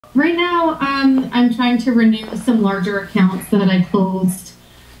Right now, I'm trying to renew some larger accounts that I closed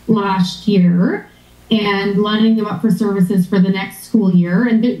last year and lining them up for services for the next school year.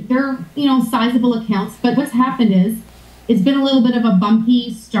 And they're sizable accounts. But what's happened is it's been a little bit of a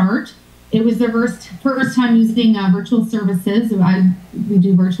bumpy start. It was their first time using virtual services. We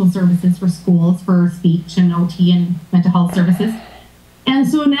do virtual services for schools for speech and OT and mental health services. And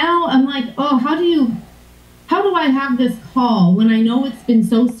so now I'm like, oh, how do I have this call when I know it's been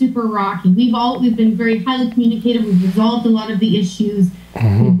so super rocky? We've been very highly communicative. We've resolved a lot of the issues.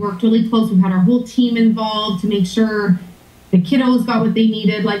 We've worked really close. We've had our whole team involved to make sure the kiddos got what they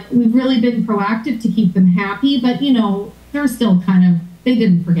needed. Like, we've really been proactive to keep them happy, but they're still they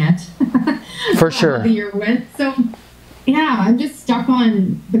didn't forget. For sure. How the year went. So yeah, I'm just stuck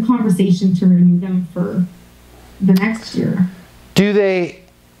on the conversation to renew them for the next year.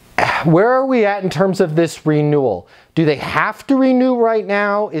 Where are we at in terms of this renewal? Do they have to renew right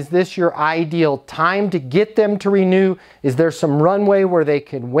now? Is this your ideal time to get them to renew? Is there some runway where they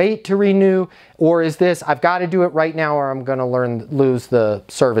can wait to renew? Or is this, I've got to do it right now or I'm going to lose the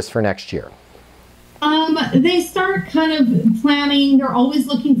service for next year? They start kind of planning. They're always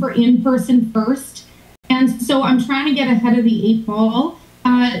looking for in-person first. And so I'm trying to get ahead of the 8 ball.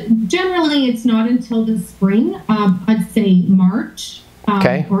 Generally, it's not until the spring. I'd say March.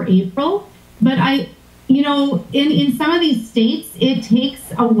 Or April. But in some of these states, it takes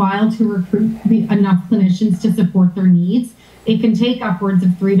a while to recruit enough clinicians to support their needs. It can take upwards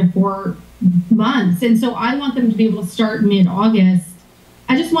of 3 to 4 months. And so I want them to be able to start mid-August.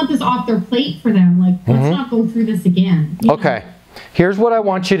 I just want this off their plate for them. Like, let's not go through this again. Okay. Here's what I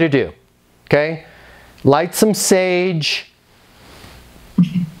want you to do. Okay? Light some sage.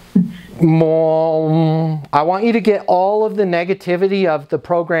 I want you to get all of the negativity of the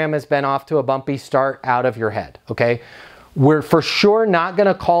program has been off to a bumpy start out of your head, okay? We're for sure not going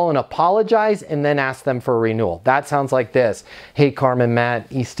to call and apologize and then ask them for a renewal. That sounds like this. Hey, Carmen,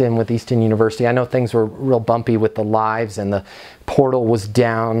 Matt, Easton with Easton University. I know things were real bumpy with the lives and the portal was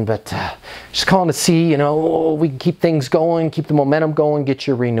down, but just calling to see, we can keep things going, keep the momentum going, get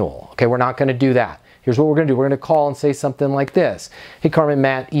your renewal. Okay, we're not going to do that. Here's what we're going to do. We're going to call and say something like this. Hey, Carmen,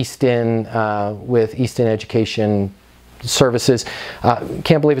 Matt, Easton with Easton Education Services.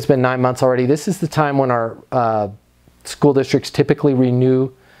 Can't believe it's been 9 months already. This is the time when our school districts typically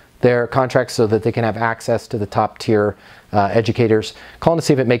renew their contracts so that they can have access to the top tier educators. Calling to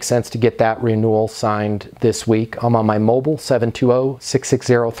see if it makes sense to get that renewal signed this week. I'm on my mobile,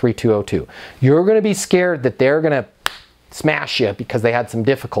 720-660-3202. You're going to be scared that they're going to smash you because they had some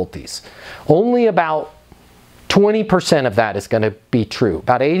difficulties. Only about 20% of that is going to be true.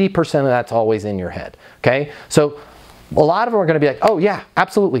 About 80% of that's always in your head. Okay? So a lot of them are going to be like, oh yeah,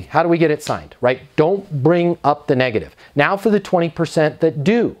 absolutely. How do we get it signed? Right? Don't bring up the negative. Now for the 20% that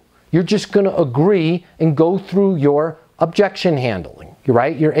do, you're just going to agree and go through your objection handling.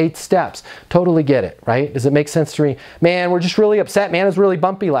 Right? Your 8 steps. Totally get it. Right? Does it make sense to me? Man, we're just really upset. Man, it was really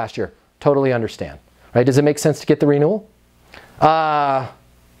bumpy last year. Totally understand. Right? Does it make sense to get the renewal?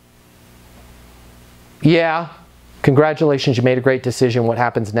 Yeah, congratulations, you made a great decision. What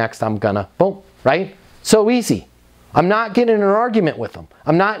happens next? I'm gonna, boom, right? So easy. I'm not getting in an argument with them.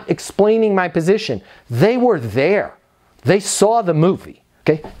 I'm not explaining my position. They were there. They saw the movie,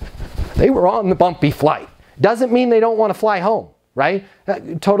 okay? They were on the bumpy flight. Doesn't mean they don't want to fly home, right?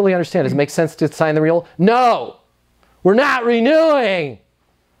 Totally understand. Does it make sense to sign the renewal? No, we're not renewing. It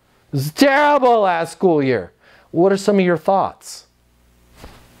was terrible last school year. What are some of your thoughts?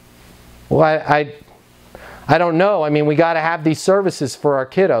 Well, I don't know. I mean, we got to have these services for our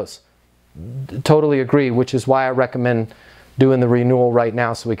kiddos. Totally agree, which is why I recommend doing the renewal right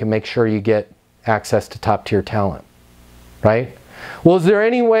now so we can make sure you get access to top tier talent, right? Well, is there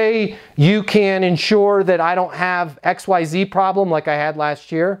any way you can ensure that I don't have XYZ problem like I had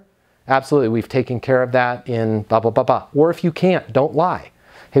last year? Absolutely. We've taken care of that in blah, blah, blah, blah. Or if you can't, don't lie.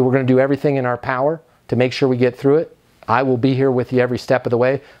 Hey, we're going to do everything in our power to make sure we get through it. I will be here with you every step of the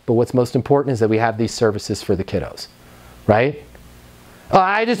way, but what's most important is that we have these services for the kiddos, right?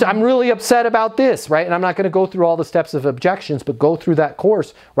 I'm really upset about this, right? And I'm not going to go through all the steps of objections, but go through that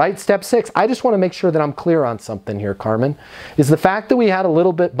course, right? Step 6, I just want to make sure that I'm clear on something here, Carmen. Is the fact that we had a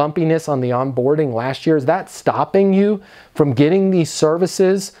little bit bumpiness on the onboarding last year, is that stopping you from getting these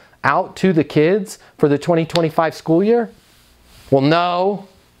services out to the kids for the 2025 school year? Well, no.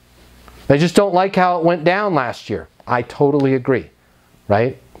 They just don't like how it went down last year. I totally agree,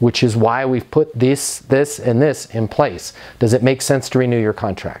 right? Which is why we've put this, and this in place. Does it make sense to renew your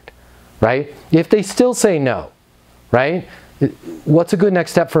contract, right? If they still say no, right? What's a good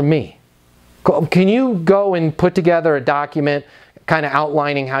next step for me? Can you go and put together a document? kind of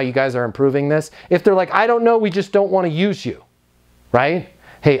outlining how you guys are improving this. If they're like, I don't know, we just don't want to use you, right?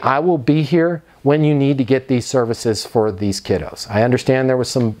 Hey, I will be here when you need to get these services for these kiddos. I understand there was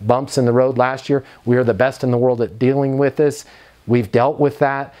some bumps in the road last year. We are the best in the world at dealing with this. We've dealt with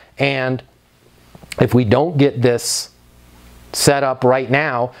that. And if we don't get this set up right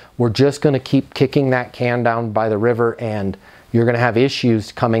now, we're just going to keep kicking that can down by the river, and you're going to have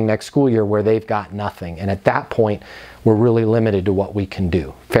issues coming next school year where they've got nothing. And at that point, we're really limited to what we can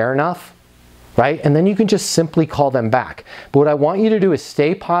do. Fair enough? Right? And then you can just simply call them back. But what I want you to do is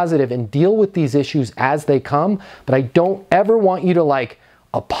stay positive and deal with these issues as they come. But I don't ever want you to like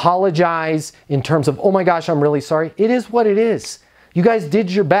apologize in terms of, oh my gosh, I'm really sorry. It is what it is. You guys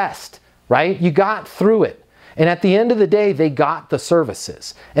did your best, right? You got through it. And at the end of the day, they got the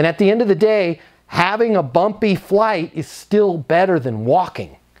services. And at the end of the day, having a bumpy flight is still better than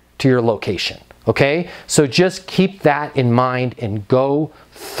walking to your location, okay? So just keep that in mind and go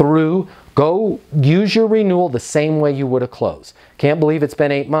through. Go use your renewal the same way you would a close. Can't believe it's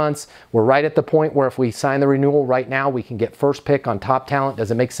been 8 months. We're right at the point where if we sign the renewal right now, we can get first pick on top talent.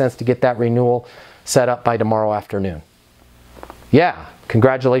 Does it make sense to get that renewal set up by tomorrow afternoon? Yeah,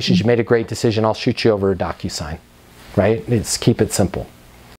 congratulations, you made a great decision. I'll shoot you over a DocuSign, right? Keep it simple.